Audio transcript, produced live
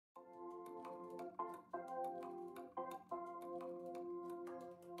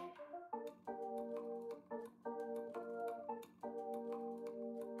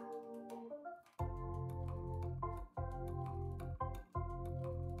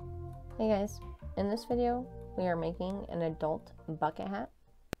Hey guys, in this video we are making an adult bucket hat.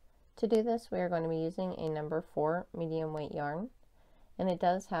 To do this we are going to be using a number 4 medium weight yarn, and it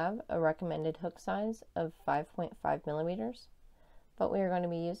does have a recommended hook size of 5.5 millimeters, but we are going to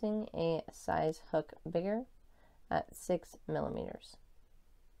be using a size hook bigger at 6 millimeters.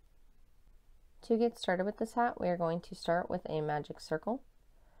 To get started with this hat, we are going to start with a magic circle,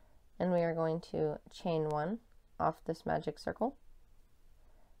 and we are going to chain 1 off this magic circle.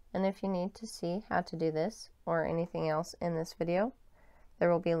 And if you need to see how to do this or anything else in this video, there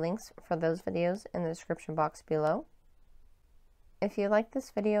will be links for those videos in the description box below. If you like this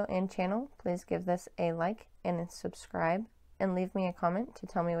video and channel, please give this a like and subscribe, and leave me a comment to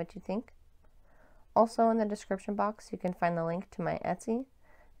tell me what you think. Also in the description box you can find the link to my Etsy,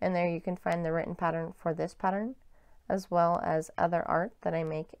 and there you can find the written pattern for this pattern, as well as other art that I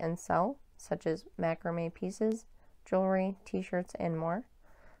make and sell, such as macrame pieces, jewelry, t-shirts, and more.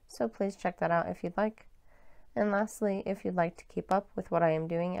 So please check that out if you'd like. And lastly, if you'd like to keep up with what I am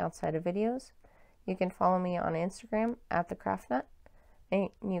doing outside of videos, you can follow me on Instagram at @thecraftnut, and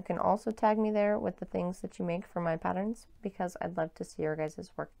you can also tag me there with the things that you make for my patterns, because I'd love to see your guys'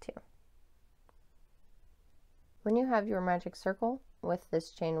 work too. When you have your magic circle with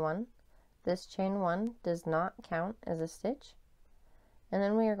this chain 1 does not count as a stitch, and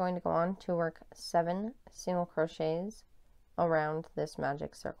then we are going to go on to work 7 single crochets around this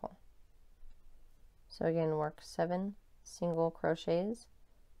magic circle. So again, work 7 single crochets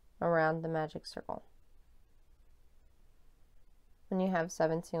around the magic circle. When you have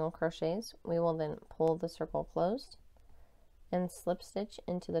 7 single crochets, we will then pull the circle closed and slip stitch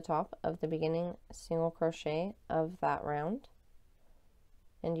into the top of the beginning single crochet of that round,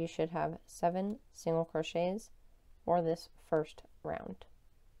 and you should have 7 single crochets for this first round.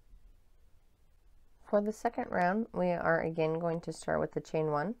 For the second round, we are again going to start with the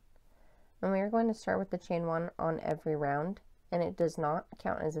chain 1, and we are going to start with the chain 1 on every round, and it does not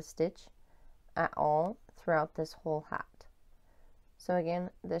count as a stitch at all throughout this whole hat. So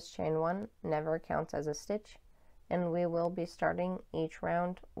again, this chain 1 never counts as a stitch, and we will be starting each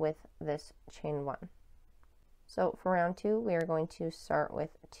round with this chain 1. So for round 2, we are going to start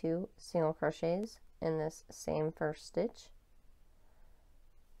with 2 single crochets in this same first stitch,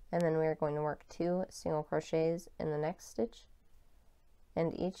 and then we are going to work 2 single crochets in the next stitch,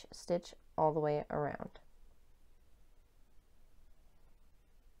 and each stitch all the way around.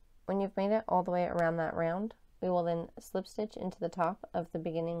 When you've made it all the way around that round, we will then slip stitch into the top of the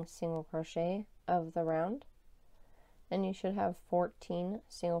beginning single crochet of the round, and you should have 14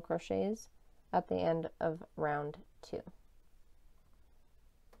 single crochets at the end of round 2.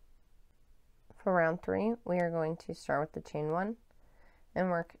 For round 3, we are going to start with the chain 1 and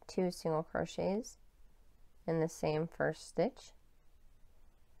work 2 single crochets in the same first stitch,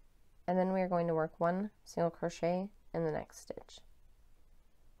 and then we are going to work 1 single crochet in the next stitch,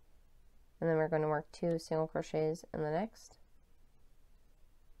 and then we're going to work 2 single crochets in the next,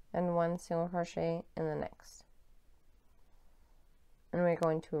 and 1 single crochet in the next, and we're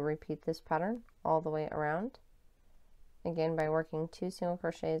going to repeat this pattern all the way around, again by working 2 single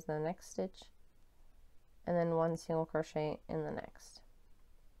crochets in the next stitch, and then 1 single crochet in the next.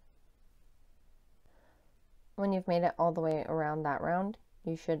 When you've made it all the way around that round,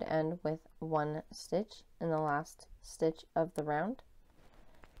 you should end with 1 stitch in the last stitch of the round,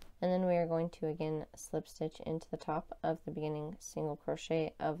 and then we are going to again slip stitch into the top of the beginning single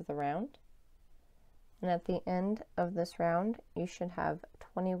crochet of the round, and at the end of this round you should have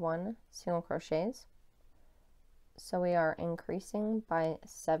 21 single crochets. So we are increasing by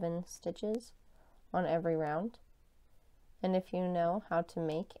 7 stitches on every round, and if you know how to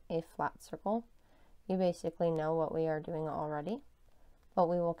make a flat circle, you basically know what we are doing already, but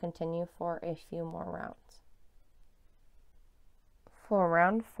we will continue for a few more rounds. For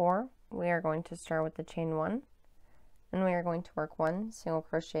round 4, we are going to start with the chain 1, and we are going to work 1 single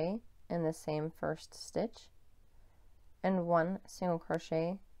crochet in the same first stitch, and 1 single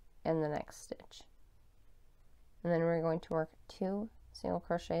crochet in the next stitch, and then we're going to work 2 single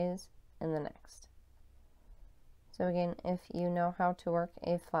crochets in the next. So again, if you know how to work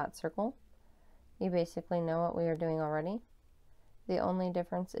a flat circle, you basically know what we are doing already. The only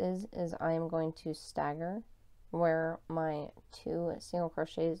difference is I am going to stagger where my 2 single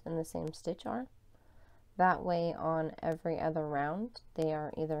crochets in the same stitch are. That way on every other round, they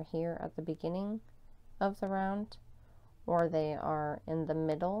are either here at the beginning of the round, or they are in the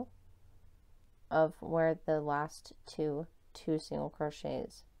middle of where the last two single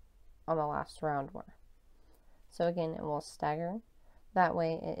crochets on the last round were. So again, it will stagger. That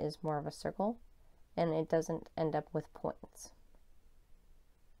way it is more of a circle, and it doesn't end up with points.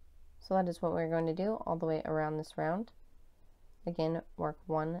 So that is what we're going to do all the way around this round. Again, work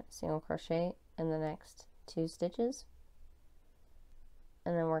 1 single crochet in the next 2 stitches,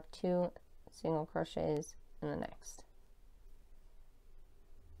 and then work 2 single crochets in the next.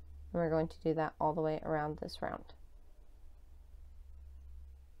 And we're going to do that all the way around this round.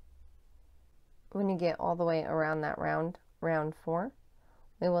 When you get all the way around that round, round 4,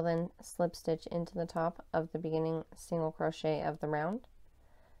 we will then slip stitch into the top of the beginning single crochet of the round.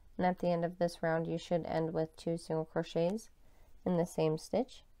 And at the end of this round, you should end with 2 single crochets in the same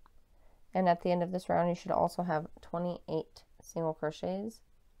stitch. And at the end of this round, you should also have 28 single crochets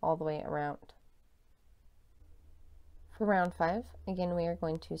all the way around. For round 5, again, we are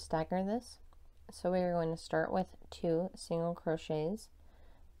going to stagger this. So we are going to start with 2 single crochets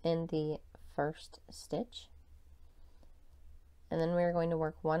in the first stitch, and then we are going to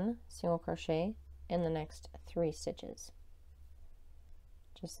work 1 single crochet in the next 3 stitches,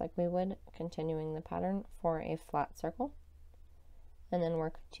 just like we would, continuing the pattern for a flat circle, and then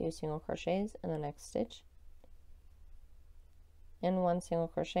work 2 single crochets in the next stitch, and 1 single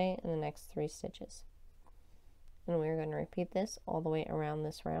crochet in the next 3 stitches. And we are going to repeat this all the way around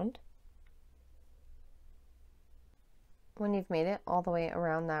this round. When you've made it all the way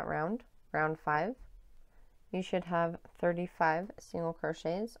around that round, round 5, you should have 35 single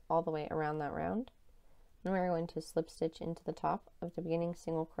crochets all the way around that round. And we're going to slip stitch into the top of the beginning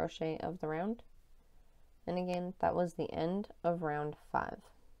single crochet of the round. And again, that was the end of round 5.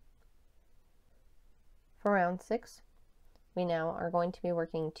 For round 6, we now are going to be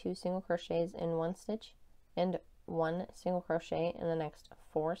working 2 single crochets in one stitch and 1 single crochet in the next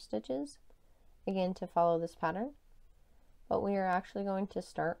 4 stitches, again to follow this pattern. But we are actually going to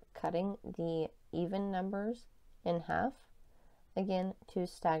start cutting the even numbers in half, again to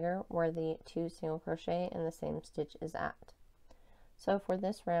stagger where the 2 single crochet in the same stitch is at. So for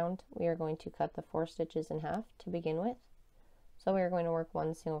this round, we are going to cut the 4 stitches in half to begin with. So we are going to work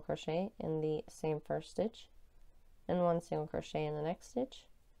 1 single crochet in the same first stitch and 1 single crochet in the next stitch,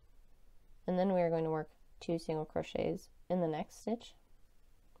 and then we are going to work 2 single crochets in the next stitch,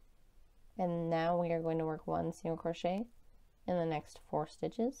 and now we are going to work 1 single crochet in the next 4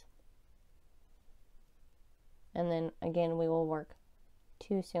 stitches, and then again we will work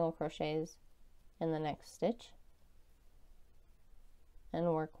 2 single crochets in the next stitch and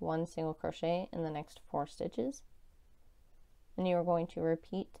work 1 single crochet in the next 4 stitches, and you are going to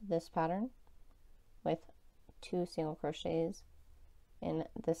repeat this pattern with 2 single crochets in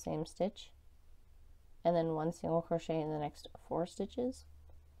the same stitch and then 1 single crochet in the next 4 stitches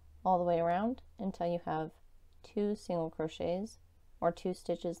all the way around until you have 2 single crochets or 2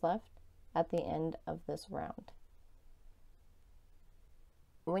 stitches left at the end of this round.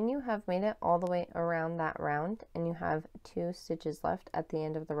 When you have made it all the way around that round and you have 2 stitches left at the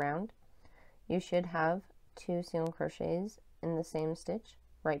end of the round, you should have 2 single crochets in the same stitch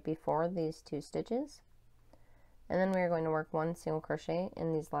right before these 2 stitches, and then we are going to work 1 single crochet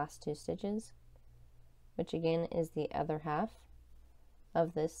in these last 2 stitches, which again is the other half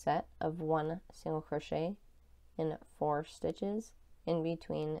of this set of 1 single crochet in 4 stitches in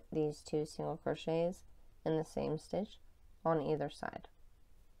between these 2 single crochets in the same stitch on either side.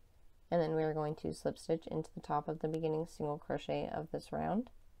 And then we are going to slip stitch into the top of the beginning single crochet of this round.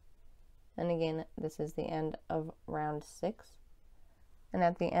 And again, this is the end of round 6. And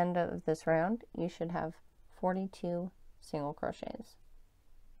at the end of this round, you should have 42 single crochets.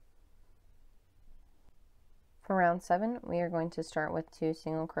 For round 7, we are going to start with 2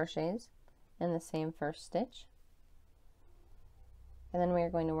 single crochets in the same first stitch, and then we are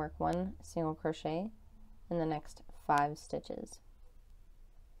going to work 1 single crochet in the next 5 stitches,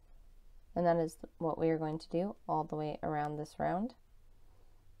 and that is what we are going to do all the way around this round.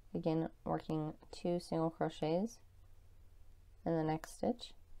 Again, working 2 single crochets in the next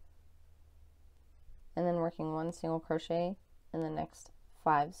stitch, and then working 1 single crochet in the next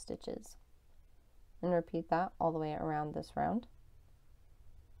 5 stitches, and repeat that all the way around this round.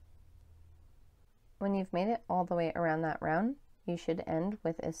 When you've made it all the way around that round, you should end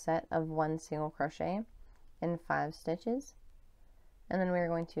with a set of 1 single crochet in 5 stitches, and then we are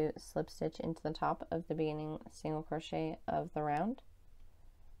going to slip stitch into the top of the beginning single crochet of the round,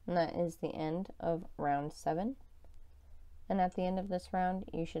 and that is the end of round 7. And at the end of this round,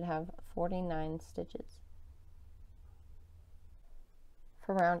 you should have 49 stitches.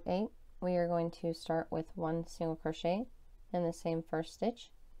 For round 8, we are going to start with 1 single crochet in the same first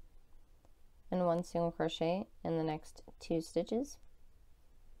stitch and 1 single crochet in the next 2 stitches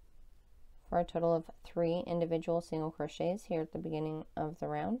for a total of 3 individual single crochets here at the beginning of the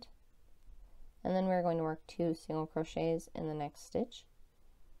round. And then we're going to work 2 single crochets in the next stitch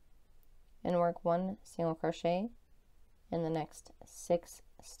and work 1 single crochet in the next 6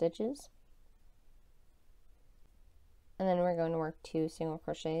 stitches, and then we're going to work 2 single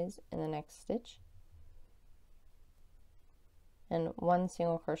crochets in the next stitch, and 1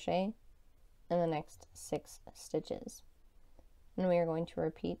 single crochet in the next 6 stitches. And we are going to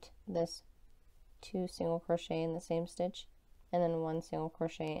repeat this 2 single crochet in the same stitch and then 1 single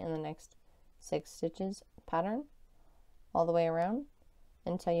crochet in the next 6 stitches pattern all the way around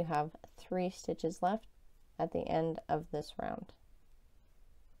until you have 3 stitches left at the end of this round.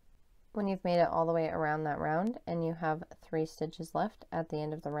 When you've made it all the way around that round and you have 3 stitches left at the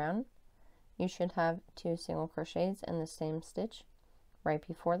end of the round, you should have 2 single crochets in the same stitch right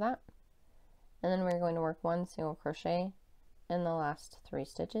before that, and then we're going to work 1 single crochet in the last 3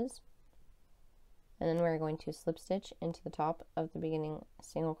 stitches, and then we're going to slip stitch into the top of the beginning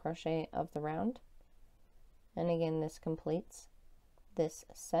single crochet of the round, and again this completes this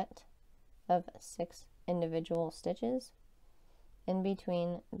set of 6 individual stitches in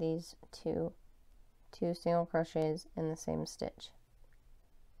between these two single crochets in the same stitch.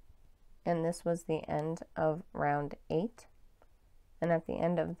 And this was the end of round 8, and at the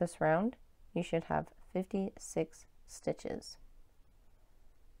end of this round you should have 56 stitches.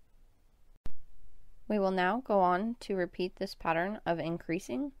 We will now go on to repeat this pattern of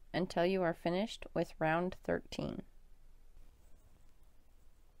increasing until you are finished with round 13.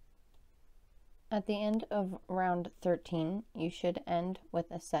 At the end of round 13, you should end with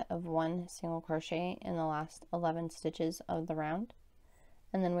a set of 1 single crochet in the last 11 stitches of the round,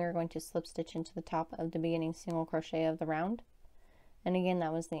 and then we are going to slip stitch into the top of the beginning single crochet of the round, and again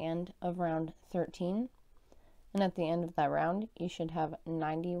that was the end of round 13, and at the end of that round you should have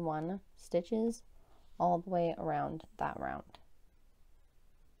 91 stitches all the way around that round.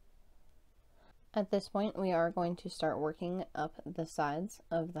 At this point we are going to start working up the sides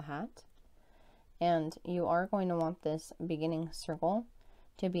of the hat, and you are going to want this beginning circle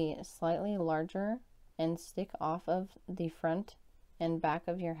to be slightly larger and stick off of the front and back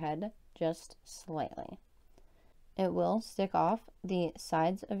of your head just slightly. It will stick off the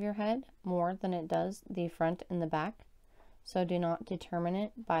sides of your head more than it does the front and the back, so do not determine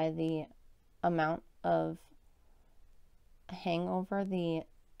it by the amount of hang over the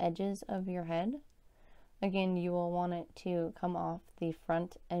edges of your head. Again, you will want it to come off the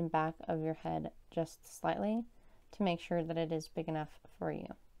front and back of your head just slightly to make sure that it is big enough for you.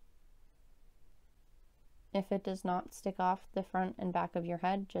 If it does not stick off the front and back of your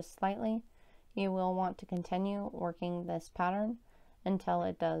head just slightly, you will want to continue working this pattern until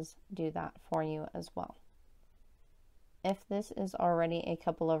it does do that for you as well. If this is already a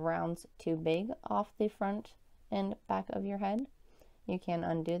couple of rounds too big off the front and back of your head, you can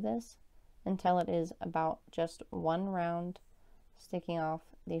undo this until it is about just 1 round sticking off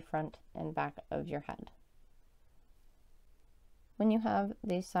the front and back of your head. When you have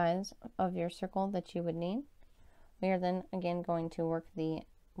the size of your circle that you would need, we are then again going to work the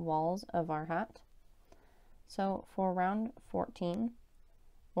walls of our hat. So for round 14,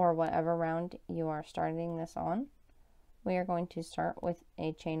 or whatever round you are starting this on, we are going to start with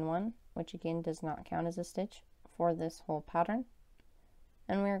a chain 1, which again does not count as a stitch for this whole pattern,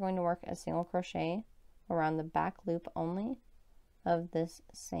 and we are going to work a single crochet around the back loop only of this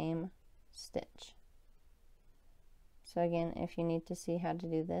same stitch. So again, if you need to see how to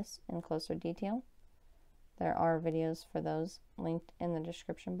do this in closer detail, there are videos for those linked in the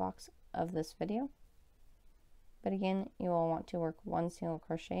description box of this video. But again, you will want to work 1 single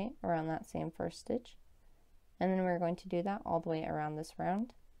crochet around that same first stitch, and then we're going to do that all the way around this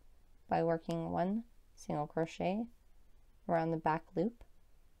round by working 1 single crochet around the back loop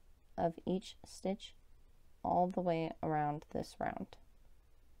of each stitch all the way around this round.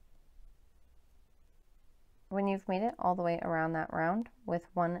 When you've made it all the way around that round with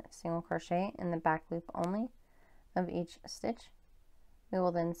 1 single crochet in the back loop only of each stitch, we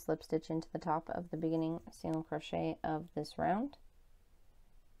will then slip stitch into the top of the beginning single crochet of this round.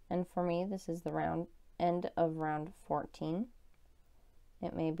 And for me, this is the end of round 14.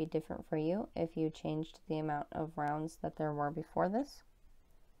 It may be different for you if you changed the amount of rounds that there were before this,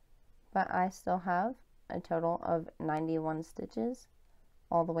 but I still have a total of 91 stitches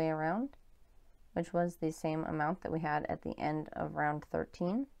all the way around, which was the same amount that we had at the end of round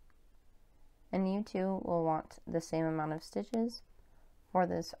 13. And you too will want the same amount of stitches for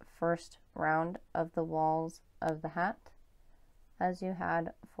this first round of the walls of the hat as you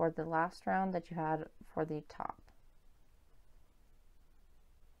had for the last round that you had for the top.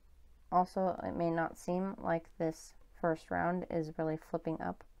 Also, it may not seem like this first round is really flipping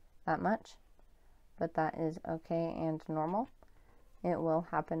up that much, but that is okay and normal. it will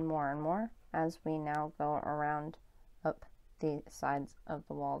happen more and more as we now go around up the sides of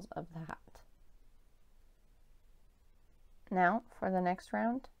the walls of the hat. Now for the next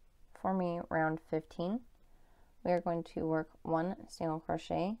round, for me round 15, we are going to work 1 single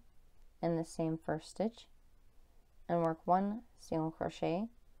crochet in the same first stitch and work 1 single crochet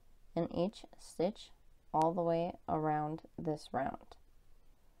in each stitch all the way around this round.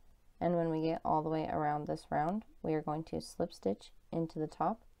 And when we get all the way around this round, we are going to slip stitch into the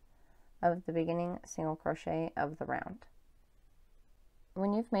top of the beginning single crochet of the round.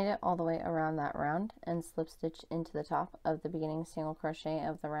 When you've made it all the way around that round and slip stitch into the top of the beginning single crochet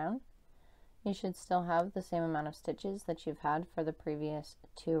of the round, you should still have the same amount of stitches that you've had for the previous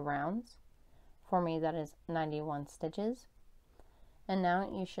 2 rounds. For me, that is 91 stitches. And now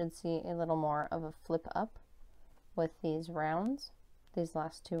you should see a little more of a flip up with these rounds, these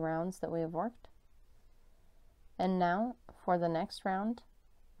last 2 rounds that we have worked. And now for the next round,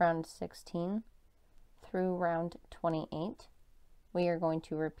 round 16 through round 28, we are going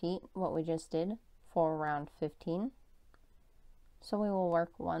to repeat what we just did for round 15. So we will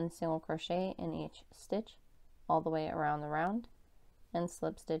work 1 single crochet in each stitch all the way around the round and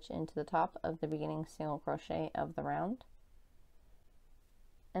slip stitch into the top of the beginning single crochet of the round.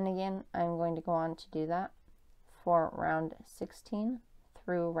 And again, I'm going to go on to do that for round 16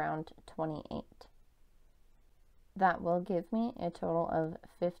 through round 28. That will give me a total of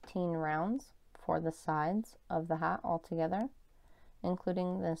 15 rounds for the sides of the hat altogether,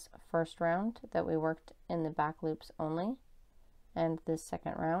 including this first round that we worked in the back loops only, and this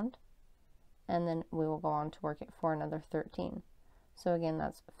second round, and then we will go on to work it for another 13. So again,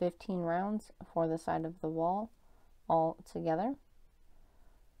 that's 15 rounds for the side of the wall all together.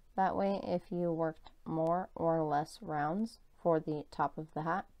 That way, if you worked more or less rounds for the top of the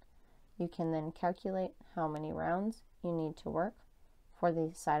hat, you can then calculate how many rounds you need to work for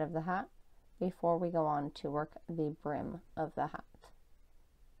the side of the hat before we go on to work the brim of the hat.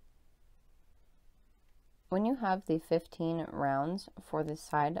 When you have the 15 rounds for the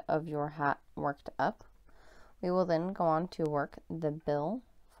side of your hat worked up, we will then go on to work the bill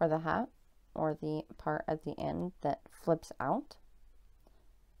for the hat, or the part at the end that flips out.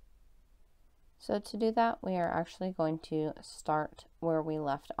 So to do that, we are actually going to start where we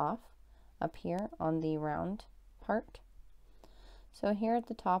left off, up here on the round part. So here at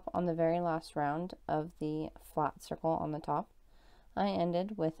the top, on the very last round of the flat circle on the top, I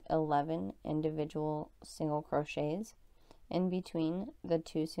ended with 11 individual single crochets in between the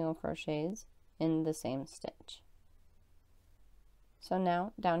 2 single crochets in the same stitch. So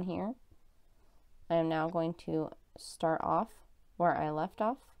now down here, I am now going to start off where I left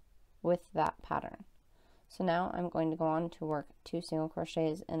off with that pattern. So now I'm going to go on to work 2 single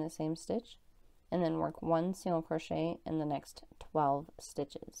crochets in the same stitch and then work 1 single crochet in the next 12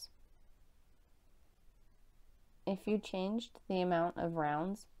 stitches. If you changed the amount of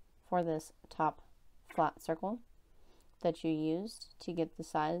rounds for this top flat circle that you used to get the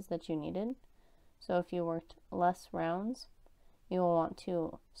size that you needed, so if you worked less rounds, you will want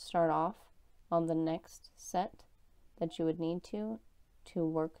to start off on the next set that you would need to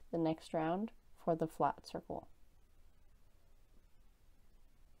work the next round for the flat circle.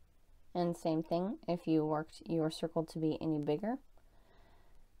 And same thing if you worked your circle to be any bigger.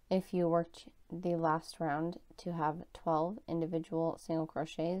 If you worked the last round to have 12 individual single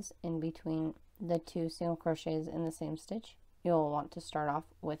crochets in between the 2 single crochets in the same stitch, you'll want to start off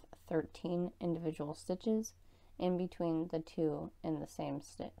with 13 individual stitches in between the 2 in the same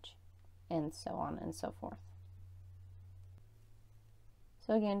stitch, and so on and so forth.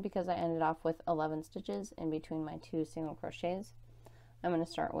 So again, because I ended off with 11 stitches in between my 2 single crochets, I'm going to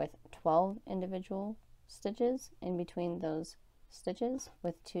start with 12 individual stitches in between those stitches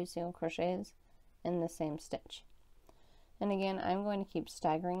with 2 single crochets in the same stitch. And again, I'm going to keep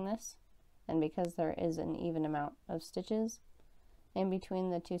staggering this, and because there is an even amount of stitches in between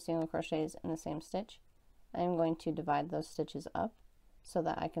the 2 single crochets in the same stitch, I'm going to divide those stitches up so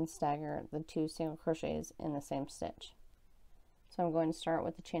that I can stagger the 2 single crochets in the same stitch. So I'm going to start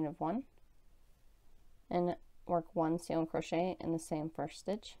with a chain of 1 and work 1 single crochet in the same first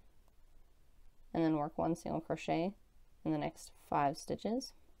stitch, and then work 1 single crochet in the next 5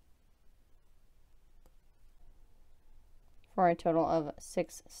 stitches for a total of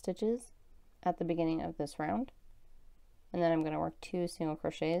 6 stitches at the beginning of this round. And then I'm going to work 2 single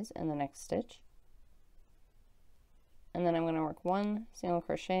crochets in the next stitch, and then I'm going to work 1 single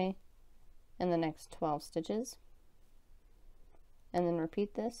crochet in the next 12 stitches, and then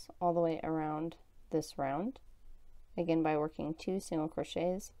repeat this all the way around this round, again by working 2 single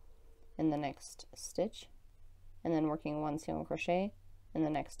crochets in the next stitch, and then working 1 single crochet in the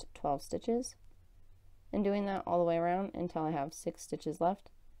next 12 stitches, and doing that all the way around until I have 6 stitches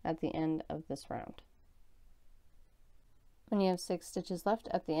left at the end of this round. When you have 6 stitches left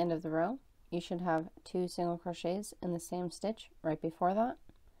at the end of the row, you should have 2 single crochets in the same stitch right before that,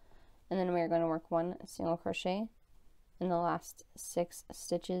 and then we are going to work 1 single crochet in the last 6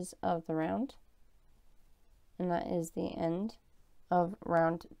 stitches of the round, and that is the end of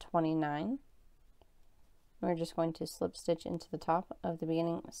round 29. We're just going to slip stitch into the top of the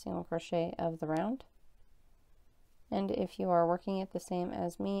beginning single crochet of the round. And if you are working it the same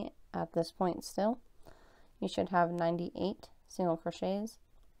as me at this point still, you should have 98 single crochets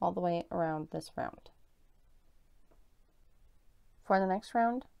all the way around this round. For the next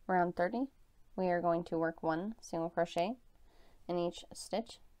round, round 30, we are going to work 1 single crochet in each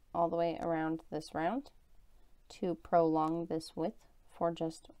stitch all the way around this round to prolong this width for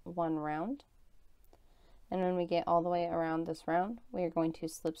just 1 round. And when we get all the way around this round, we are going to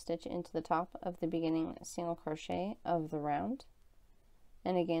slip stitch into the top of the beginning single crochet of the round.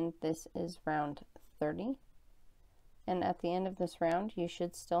 And again, this is round 30. And at the end of this round, you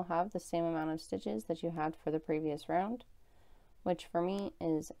should still have the same amount of stitches that you had for the previous round, which for me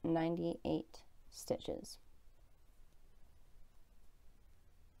is 98 stitches.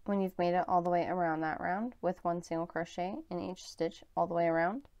 When you've made it all the way around that round with 1 single crochet in each stitch all the way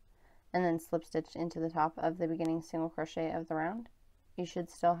around, and then slip stitch into the top of the beginning single crochet of the round, you should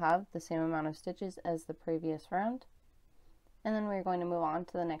still have the same amount of stitches as the previous round. And then we're going to move on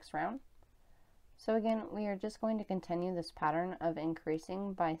to the next round. So again, we are just going to continue this pattern of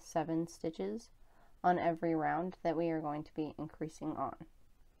increasing by 7 stitches on every round that we are going to be increasing on.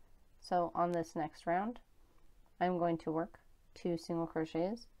 So on this next round, I'm going to work 2 single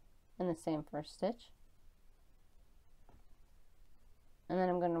crochets in the same first stitch, and then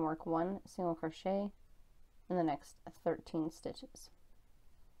I'm going to work 1 single crochet in the next 13 stitches.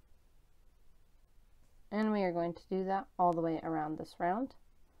 And we are going to do that all the way around this round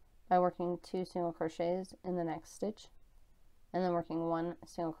by working 2 single crochets in the next stitch, and then working 1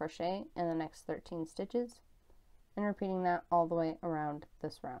 single crochet in the next 13 stitches, and repeating that all the way around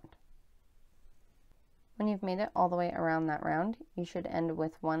this round. When you've made it all the way around that round, you should end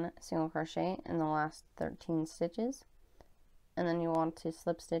with 1 single crochet in the last 13 stitches, and then you want to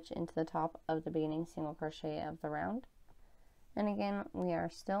slip stitch into the top of the beginning single crochet of the round. And again, we are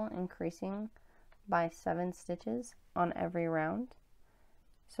still increasing by 7 stitches on every round.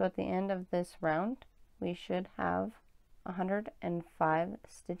 So at the end of this round, we should have 105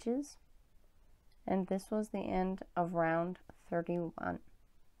 stitches, and this was the end of round 31.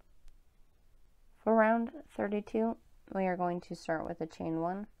 For round 32, we are going to start with a chain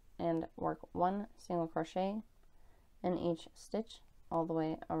 1 and work 1 single crochet in each stitch all the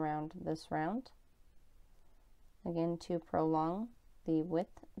way around this round, again to prolong the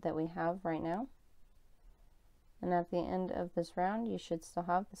width that we have right now. And at the end of this round, you should still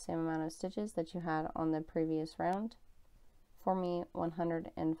have the same amount of stitches that you had on the previous round. For me,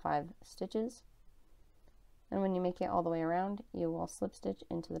 105 stitches. And when you make it all the way around, you will slip stitch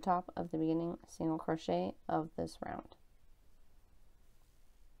into the top of the beginning single crochet of this round.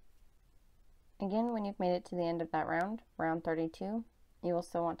 Again, when you've made it to the end of that round, round 32, you will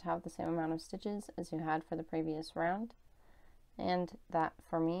still want to have the same amount of stitches as you had for the previous round, and that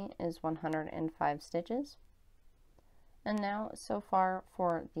for me is 105 stitches. And now, so far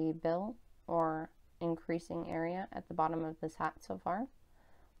for the bill or increasing area at the bottom of this hat so far,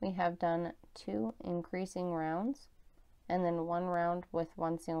 we have done 2 increasing rounds, and then 1 round with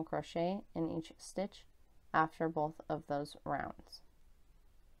 1 single crochet in each stitch after both of those rounds.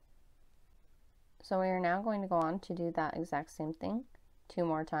 So we are now going to go on to do that exact same thing 2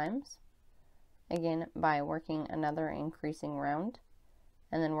 more times, again by working another increasing round,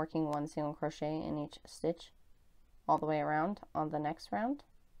 and then working 1 single crochet in each stitch all the way around on the next round,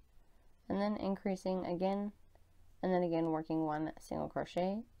 and then increasing again, and then again working 1 single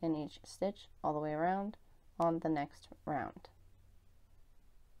crochet in each stitch all the way around on the next round.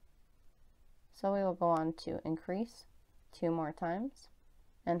 So we will go on to increase 2 more times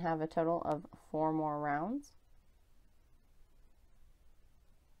and have a total of 4 more rounds,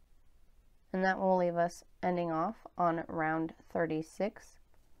 and that will leave us ending off on round 36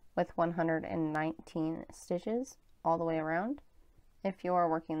 with 119 stitches all the way around, if you are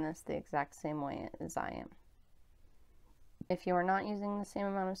working this the exact same way as I am. If you are not using the same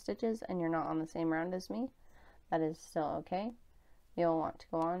amount of stitches and you're not on the same round as me, that is still okay. You'll want to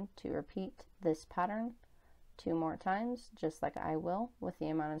go on to repeat this pattern 2 more times, just like I will, with the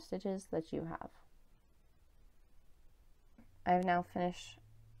amount of stitches that you have. I have now finished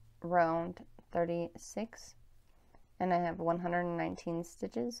round 36, and I have 119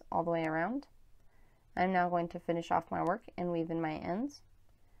 stitches all the way around. I'm now going to finish off my work and weave in my ends.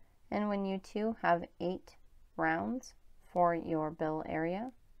 And when you two have 8 rounds for your bill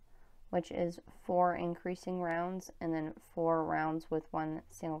area, which is 4 increasing rounds and then 4 rounds with 1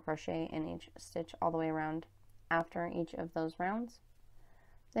 single crochet in each stitch all the way around after each of those rounds,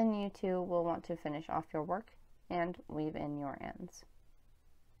 then you two will want to finish off your work and weave in your ends.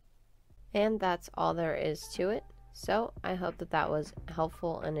 And that's all there is to it. So I hope that that was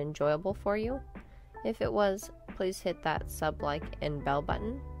helpful and enjoyable for you. If it was, please hit that sub, like, and bell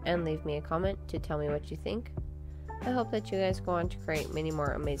button and leave me a comment to tell me what you think. I hope that you guys go on to create many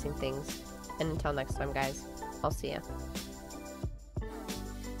more amazing things. And until next time, guys, I'll see ya.